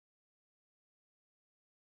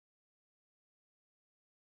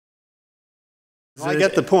I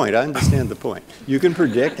get the point. I understand the point. You can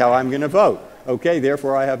predict how I'm going to vote. Okay,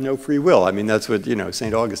 therefore I have no free will. I mean, that's what,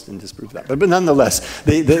 St. Augustine disproved that. But nonetheless,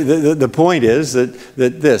 the point is that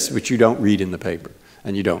this, which you don't read in the paper,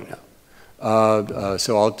 and you don't know.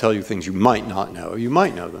 So I'll tell you things you might not know. You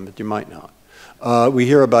might know them, but you might not. We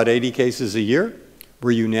hear about 80 cases a year.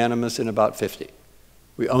 We're unanimous in about 50.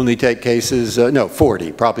 We only take cases,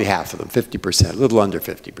 40, probably half of them, 50%, a little under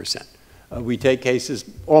 50%. We take cases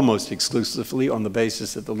almost exclusively on the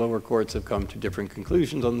basis that the lower courts have come to different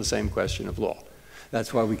conclusions on the same question of law.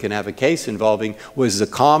 That's why we can have a case involving, was the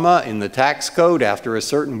comma in the tax code after a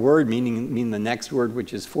certain word mean the next word,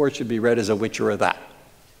 which is for, should be read as a which or a that?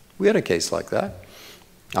 We had a case like that.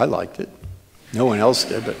 I liked it. No one else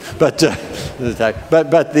did, but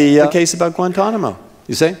the case about Guantanamo,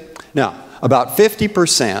 you see? Now, about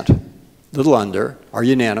 50%, a little under, are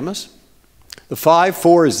unanimous. The 5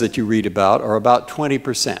 4s that you read about are about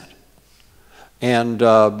 20%. And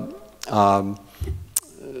they're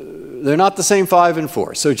not the same 5 and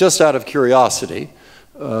 4. So just out of curiosity,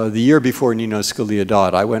 the year before Nino Scalia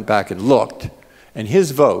died, I went back and looked, and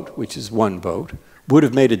his vote, which is 1 vote, would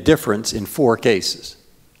have made a difference in 4 cases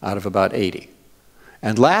out of about 80.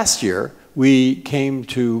 And last year, we came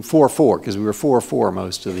to 4-4, because we were 4-4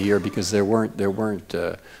 most of the year, because there was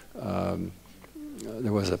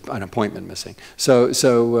an appointment missing. So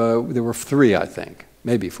there were 3, I think,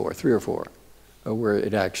 maybe 4, 3 or 4, where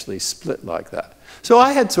it actually split like that. So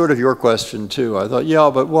I had sort of your question too. I thought, yeah,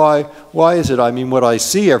 but why is it? I mean, what I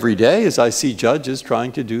see every day is I see judges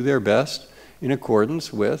trying to do their best in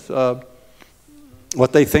accordance with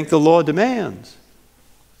what they think the law demands.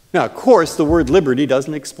 Now, of course, the word liberty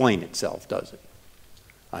doesn't explain itself, does it?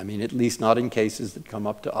 I mean, at least not in cases that come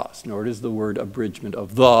up to us, nor does the word abridgment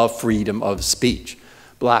of the freedom of speech.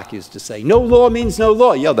 Black used to say, no law means no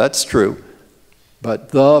law. Yeah, that's true. But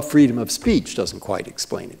the freedom of speech doesn't quite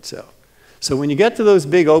explain itself. So when you get to those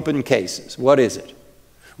big open cases, what is it?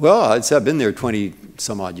 Well, I've been there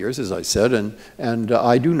 20-some-odd years, as I said, and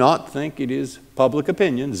I do not think it is public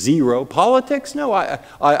opinion. 0. Politics? No,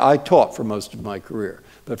 I taught for most of my career.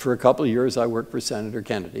 But for a couple of years, I worked for Senator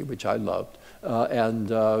Kennedy, which I loved.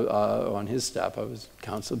 And on his staff, I was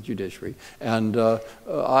counsel of judiciary. And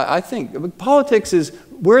I think politics is,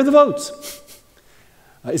 where are the votes?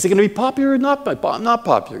 Is it going to be popular or not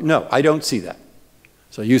popular? No, I don't see that.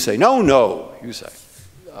 So you say, no, you say.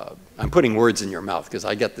 I'm putting words in your mouth because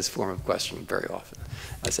I get this form of questioning very often.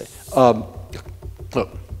 I say, look,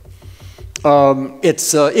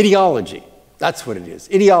 it's ideology. That's what it is,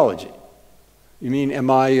 ideology. You mean, am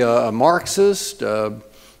I a Marxist? Adam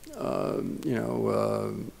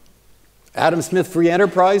Smith free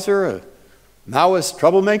enterpriser, a Maoist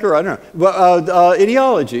troublemaker? I don't know. Well,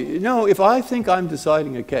 ideology. No, if I think I'm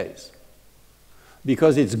deciding a case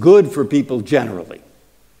because it's good for people generally,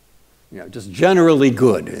 just generally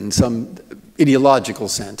good in some ideological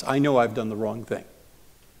sense, I know I've done the wrong thing.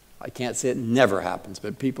 I can't say it never happens,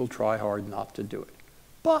 but people try hard not to do it.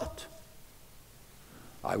 But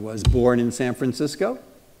I was born in San Francisco.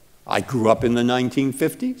 I grew up in the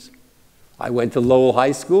 1950s. I went to Lowell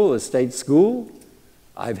High School, a state school.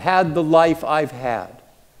 I've had the life I've had.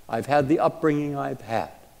 I've had the upbringing I've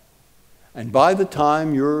had. And by the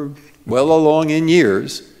time you're well along in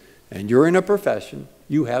years and you're in a profession,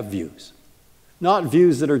 you have views. Not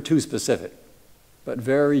views that are too specific, but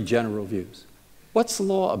very general views. What's the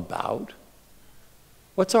law about?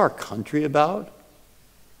 What's our country about?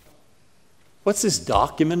 What's this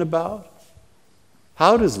document about?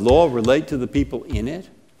 How does law relate to the people in it?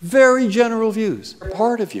 Very general views.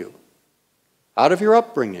 Part of you, out of your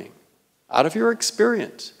upbringing, out of your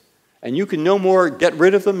experience. And you can no more get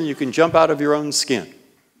rid of them than you can jump out of your own skin.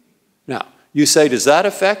 Now, you say, does that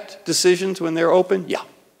affect decisions when they're open? Yeah,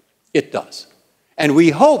 it does. And we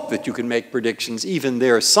hope that you can make predictions, even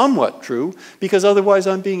they're somewhat true, because otherwise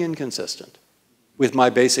I'm being inconsistent with my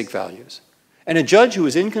basic values. And a judge who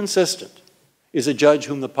is inconsistent is a judge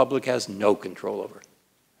whom the public has no control over.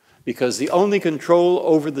 Because the only control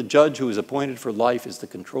over the judge who is appointed for life is the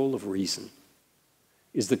control of reason,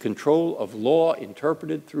 is the control of law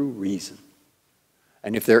interpreted through reason.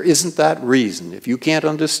 And if there isn't that reason, if you can't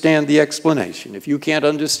understand the explanation, if you can't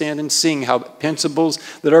understand and sing how principles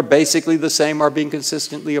that are basically the same are being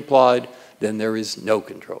consistently applied, then there is no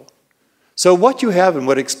control. So what you have and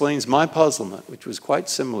what explains my puzzlement, which was quite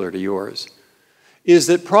similar to yours, is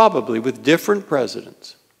that probably with different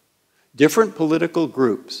presidents, different political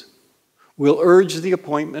groups will urge the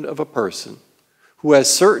appointment of a person who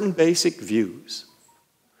has certain basic views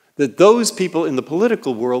that those people in the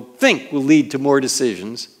political world think will lead to more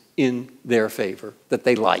decisions in their favor that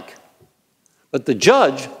they like. But the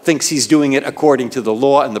judge thinks he's doing it according to the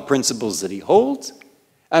law and the principles that he holds.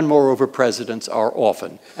 And moreover, presidents are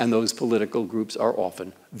often, and those political groups are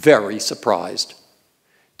often, very surprised.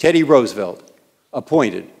 Teddy Roosevelt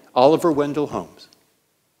appointed Oliver Wendell Holmes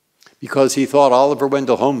because he thought Oliver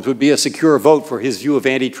Wendell Holmes would be a secure vote for his view of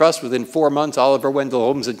antitrust. Within 4 months, Oliver Wendell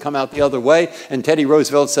Holmes had come out the other way, and Teddy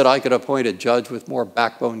Roosevelt said, I could appoint a judge with more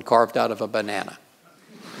backbone carved out of a banana.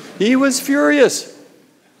 He was furious.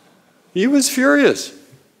 He was furious.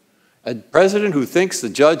 A president who thinks the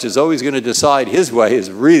judge is always going to decide his way is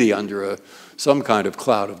really under some kind of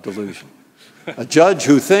cloud of delusion. A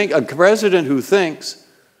president who thinks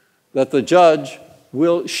that the judge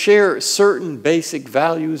will share certain basic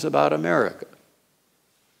values about America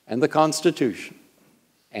and the Constitution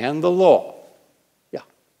and the law, yeah,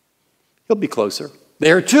 he'll be closer.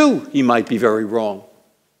 There, too, he might be very wrong,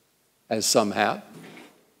 as some have.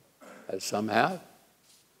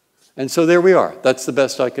 And so there we are. That's the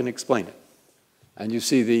best I can explain it. And you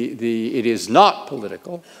see, it is not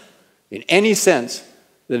political in any sense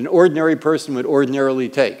that an ordinary person would ordinarily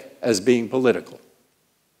take as being political.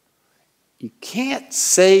 You can't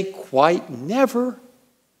say quite never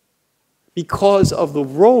because of the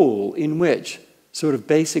role in which sort of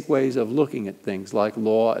basic ways of looking at things like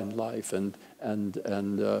law and life and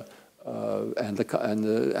the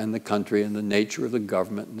country and the nature of the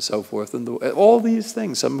government and so forth, and all these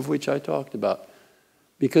things, some of which I talked about,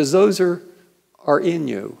 because those are in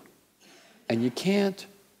you, and you can't,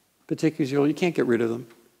 particularly, you can't get rid of them,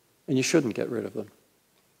 and you shouldn't get rid of them.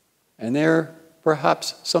 And they're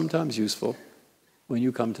perhaps sometimes useful when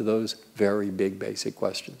you come to those very big basic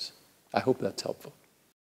questions. I hope that's helpful.